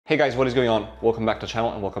Hey guys, what is going on? Welcome back to the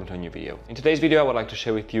channel and welcome to a new video. In today's video, I would like to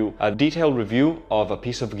share with you a detailed review of a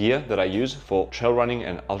piece of gear that I use for trail running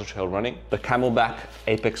and ultra trail running, the Camelbak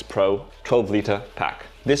Ape Pro 12-liter pack.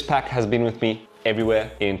 This pack has been with me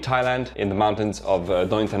everywhere in Thailand, in the mountains of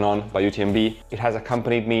Doi Thanon by UTMB. It has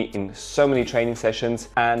accompanied me in so many training sessions,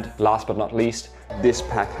 and last but not least, this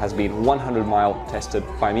pack has been 100-mile tested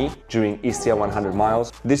by me during Istria 100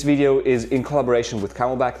 miles. This video is in collaboration with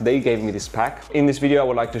Camelbak. They gave me this pack. In this video, I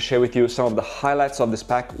would like to share with you some of the highlights of this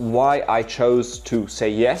pack, why I chose to say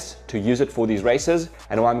yes to use it for these races,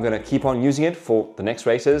 and why I'm going to keep on using it for the next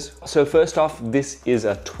races. So first off, this is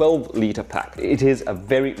a 12-liter pack. It is a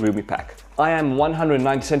very roomy pack. I am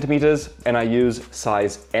 190 centimeters and I use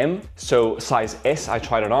size M. So size S, I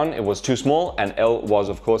tried it on, it was too small, and L was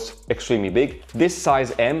of course extremely big. This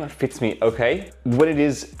size M fits me okay when it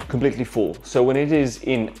is completely full. So when it is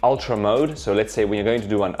in ultra mode, so let's say when you're going to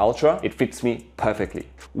do an ultra, it fits me perfectly.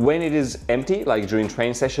 When it is empty, like during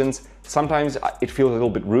training sessions, sometimes it feels a little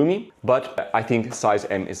bit roomy, but I think size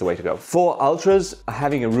M is the way to go. For ultras,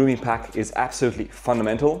 having a roomy pack is absolutely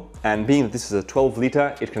fundamental, and being that this is a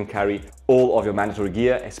 12-liter, it can carry all of your mandatory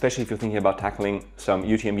gear, especially if you're thinking about tackling some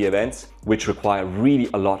UTMB events, which require really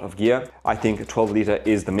a lot of gear. I think a 12-liter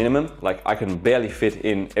is the minimum. Like, I can barely fit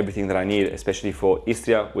in everything that I need, especially for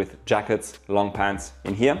Istria with jackets, long pants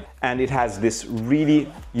in here. And it has this really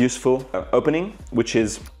useful opening, which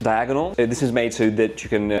is diagonal. This is made so that you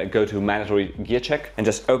can go to mandatory gear check and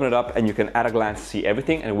just open it up, and you can at a glance see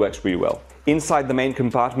everything, and it works really well. Inside the main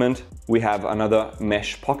compartment, we have another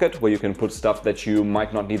mesh pocket where you can put stuff that you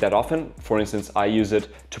might not need that often. For instance, I use it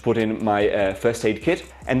to put in my first aid kit.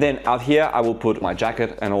 And then out here, I will put my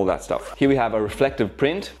jacket and all that stuff. Here we have a reflective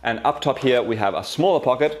print, and up top here, we have a smaller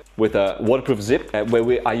pocket with a waterproof zip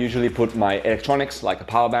where I usually put my electronics, like a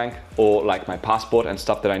power bank or like my passport and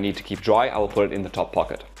stuff that I need to keep dry. I will put it in the top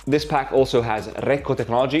pocket. This pack also has Recco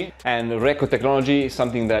technology, and Recco technology is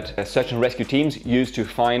something that search and rescue teams use to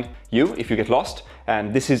find you if you get lost.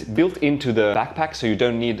 And this is built into the backpack, so you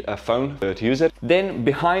don't need a phone to use it. Then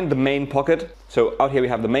behind the main pocket, so out here we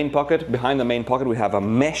have the main pocket. Behind the main pocket, we have a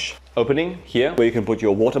mesh opening here where you can put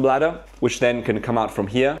your water bladder, which then can come out from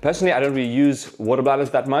here. Personally, I don't really use water bladders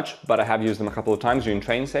that much, but I have used them a couple of times during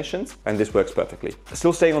training sessions, and this works perfectly.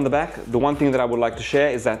 Still staying on the back, the one thing that I would like to share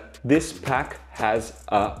is that this pack has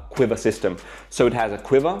a quiver system. So it has a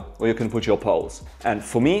quiver where you can put your poles. And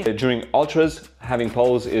for me, during ultras, having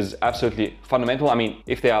poles is absolutely fundamental. I mean,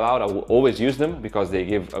 if they're allowed, I will always use them because they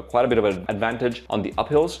give quite a bit of an advantage on the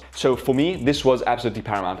uphills. So for me, this was absolutely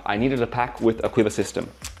paramount. I needed a pack with a quiver system.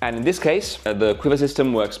 And in this case, the quiver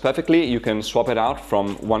system works perfectly. You can swap it out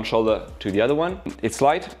from one shoulder to the other one. It's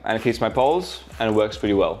light and it keeps my poles, and it works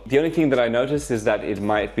pretty well. The only thing that I noticed is that it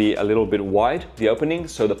might be a little bit wide, the opening,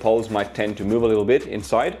 so the poles might tend to move a little bit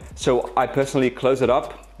inside. So I personally close it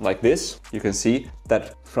up like this. You can see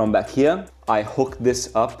that from back here, I hook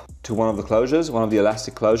this up to one of the closures, one of the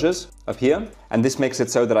elastic closures up here. And this makes it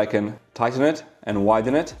so that I can tighten it and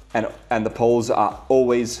widen it. And the poles are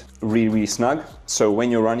always really, really snug. So when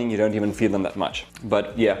you're running, you don't even feel them that much.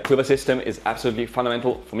 But yeah, quiver system is absolutely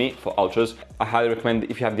fundamental for me for ultras. I highly recommend,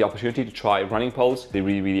 if you have the opportunity, to try running poles. They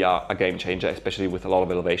really, really are a game changer, especially with a lot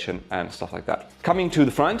of elevation and stuff like that. Coming to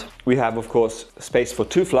the front, we have, of course, space for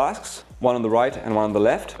two flasks, one on the right and one on the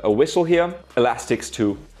left, a whistle here, elastics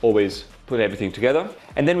to always put everything together.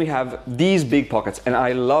 And then we have these big pockets, and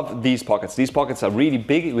I love these pockets. These pockets are really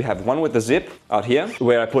big. We have one with the zip out here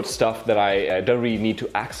where I put stuff that I don't really need to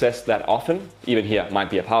access that often. Even here might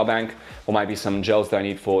be a power bank or might be some gels that I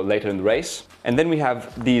need for later in the race. And then we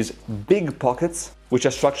have these big pockets which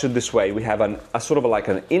are structured this way. We have a sort of like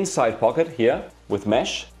an inside pocket here with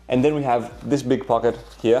mesh. And then we have this big pocket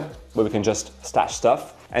here where we can just stash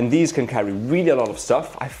stuff. And these can carry really a lot of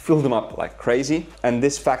stuff. I fill them up like crazy. And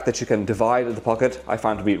this fact that you can divide the pocket, I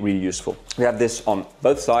found to be really useful. We have this on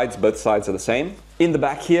both sides are the same. In the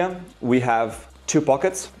back here, we have two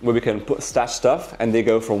pockets where we can stash stuff, and they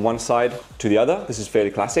go from one side to the other. This is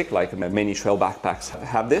fairly classic, like many trail backpacks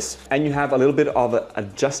have this. And you have a little bit of an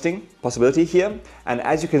adjusting possibility here. And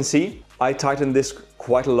as you can see, I tighten this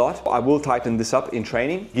quite a lot. I will tighten this up in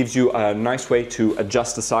training. Gives you a nice way to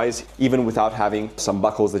adjust the size, even without having some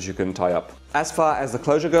buckles that you can tie up. As far as the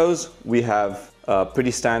closure goes, we have a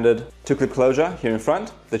pretty standard two-clip closure here in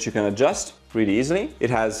front that you can adjust really easily. It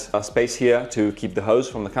has a space here to keep the hose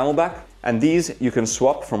from the Camelbak. And these you can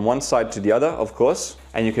swap from one side to the other, of course,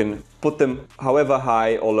 and you can put them however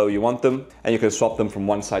high or low you want them, and you can swap them from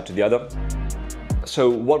one side to the other.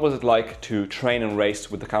 So what was it like to train and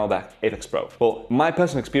race with the Camelbak Ape Pro? Well, my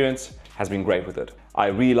personal experience has been great with it. I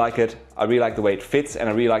really like it. I really like the way it fits, and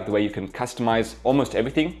I really like the way you can customize almost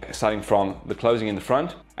everything, starting from the closing in the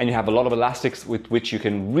front. And you have a lot of elastics with which you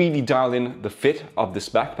can really dial in the fit of this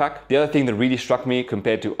backpack. The other thing that really struck me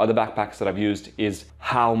compared to other backpacks that I've used is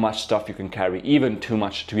how much stuff you can carry, even too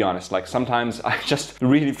much, to be honest. Like sometimes I just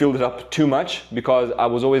really filled it up too much because I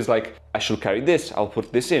was always like, I should carry this, I'll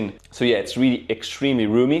put this in. So yeah, it's really extremely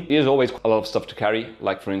roomy. There's always a lot of stuff to carry,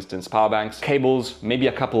 like for instance, power banks, cables, maybe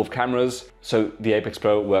a couple of cameras. So the Apex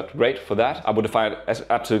Pro worked great for that. I would define it as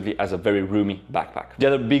absolutely as a very roomy backpack. The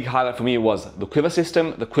other big highlight for me was the Quiver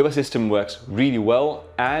system. The Quiver system works really well,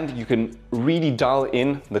 and you can really dial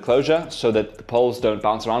in the closure so that the poles don't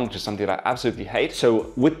bounce around, which is something that I absolutely hate.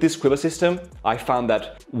 So with this Quiver system, I found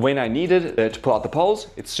that when I needed to pull out the poles,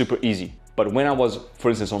 it's super easy. But when I was, for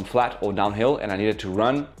instance, on flat or downhill and I needed to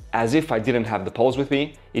run, as if I didn't have the poles with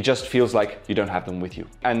me, it just feels like you don't have them with you.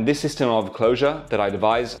 And this system of closure that I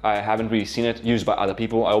devised, I haven't really seen it used by other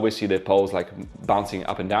people. I always see their poles like bouncing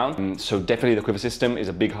up and down. So definitely the Quiver system is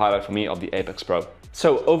a big highlight for me of the Apex Pro.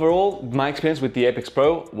 So overall, my experience with the Apex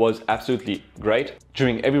Pro was absolutely great.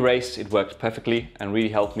 During every race, it worked perfectly and really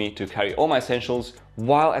helped me to carry all my essentials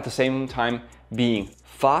while at the same time being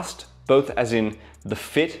fast, both as in the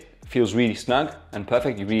fit feels really snug and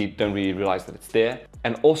perfect. You really don't realize that it's there.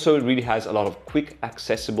 And also it really has a lot of quick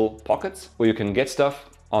accessible pockets where you can get stuff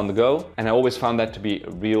on the go. And I always found that to be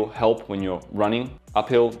a real help when you're running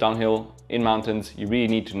uphill, downhill, in mountains. You really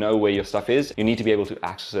need to know where your stuff is. You need to be able to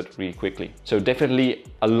access it really quickly. So definitely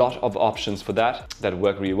a lot of options for that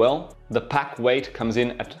work really well. The pack weight comes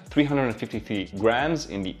in at 353 grams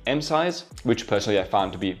in the M size, which personally I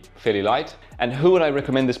found to be fairly light. And who would I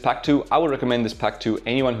recommend this pack to? I would recommend this pack to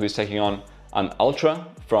anyone who is taking on an ultra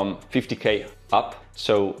from 50K up.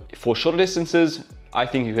 So for shorter distances, I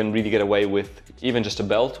think you can really get away with even just a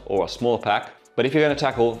belt or a small pack. But if you're going to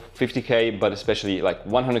tackle 50K, but especially like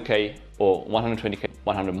 100K or 120K,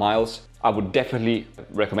 100 miles, I would definitely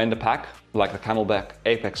recommend a pack like the Camelbak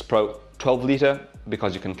Ape Pro 12 liter,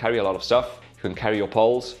 because you can carry a lot of stuff. You can carry your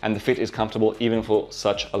poles and the fit is comfortable even for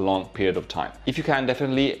such a long period of time. If you can,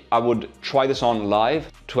 definitely, I would try this on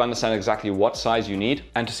live to understand exactly what size you need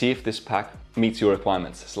and to see if this pack meets your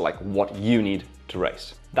requirements. So like what you need to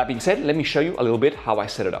race. That being said, let me show you a little bit how I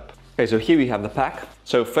set it up. Okay, so here we have the pack.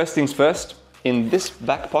 So first things first, in this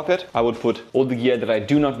back pocket, I would put all the gear that I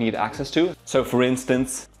do not need access to. So for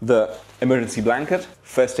instance, the emergency blanket,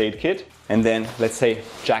 first aid kit, and then let's say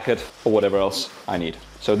jacket or whatever else I need.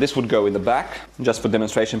 So this would go in the back. Just for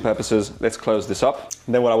demonstration purposes, let's close this up.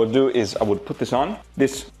 Then what I would do is I would put this on,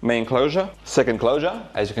 this main closure, second closure,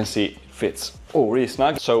 as you can see, it fits. Oh, really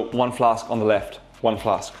snug. So one flask on the left, one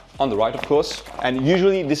flask on the right, of course. And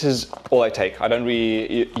usually this is all I take. I don't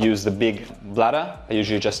really use the big bladder. I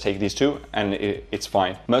usually just take these two and it's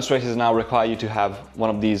fine. Most races now require you to have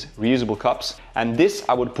one of these reusable cups. And this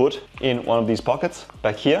I would put in one of these pockets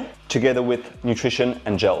back here, together with nutrition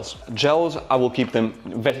and gels. Gels, I will keep them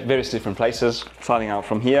various different places. Starting out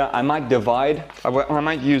from here, I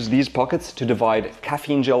might use these pockets to divide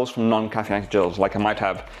caffeine gels from non-caffeinated gels. Like I might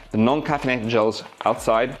have the non-caffeinated gels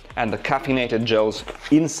outside and the caffeinated gels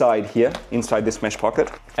inside here, inside this mesh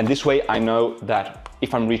pocket. And this way I know that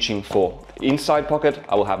if I'm reaching for the inside pocket,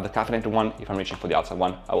 I will have the caffeinated one. If I'm reaching for the outside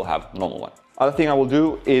one, I will have the normal one. Other thing I will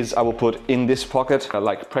do is I will put in this pocket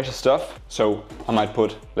like precious stuff. So I might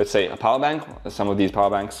put, let's say, a power bank, some of these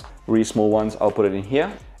power banks, really small ones, I'll put it in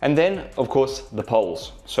here. And then, of course, the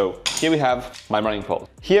poles. So here we have my running pole.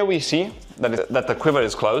 Here we see that the quiver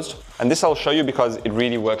is closed. And this I'll show you because it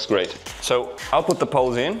really works great. So I'll put the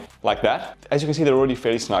poles in like that. As you can see, they're already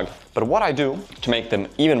fairly snug. But what I do to make them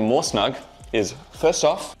even more snug is, first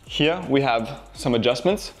off, here we have some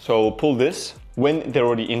adjustments. So I'll pull this when they're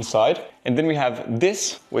already inside. And then we have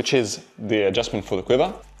this, which is the adjustment for the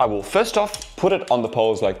quiver. I will first off put it on the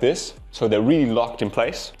poles like this, so they're really locked in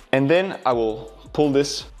place. And then I will pull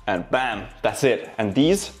this and bam, that's it. And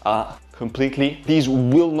these are these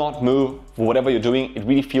will not move for whatever you're doing. It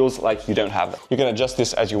really feels like you don't have them. You can adjust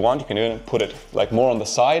this as you want. You can even put it like more on the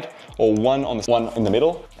side or one in the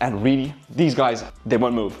middle. And really, these guys, they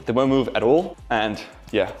won't move. They won't move at all. And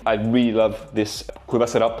yeah, I really love this quiver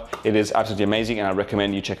setup. It is absolutely amazing and I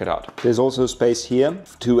recommend you check it out. There's also space here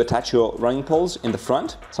to attach your running poles in the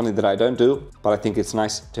front, something that I don't do, but I think it's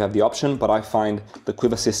nice to have the option, but I find the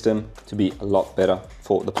quiver system to be a lot better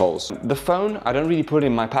for the poles. The phone, I don't really put it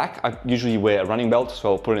in my pack. I usually wear a running belt,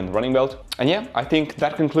 so I'll put it in the running belt. And yeah, I think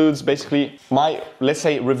that concludes basically my, let's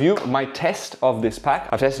say, review, my test of this pack.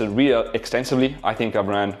 I've tested it really extensively. I think I've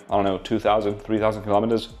ran, I don't know, 2,000, 3,000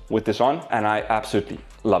 kilometers with this on, and I absolutely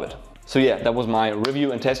love it. So yeah, that was my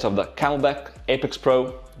review and test of the Camelbak Ape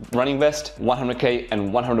Pro, running vest, 100K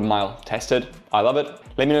and 100 mile tested. I love it.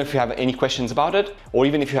 Let me know if you have any questions about it, or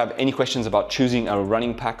even if you have any questions about choosing a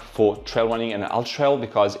running pack for trail running and ultra trail,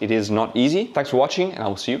 because it is not easy. Thanks for watching, and I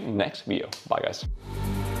will see you in the next video. Bye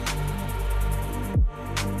guys.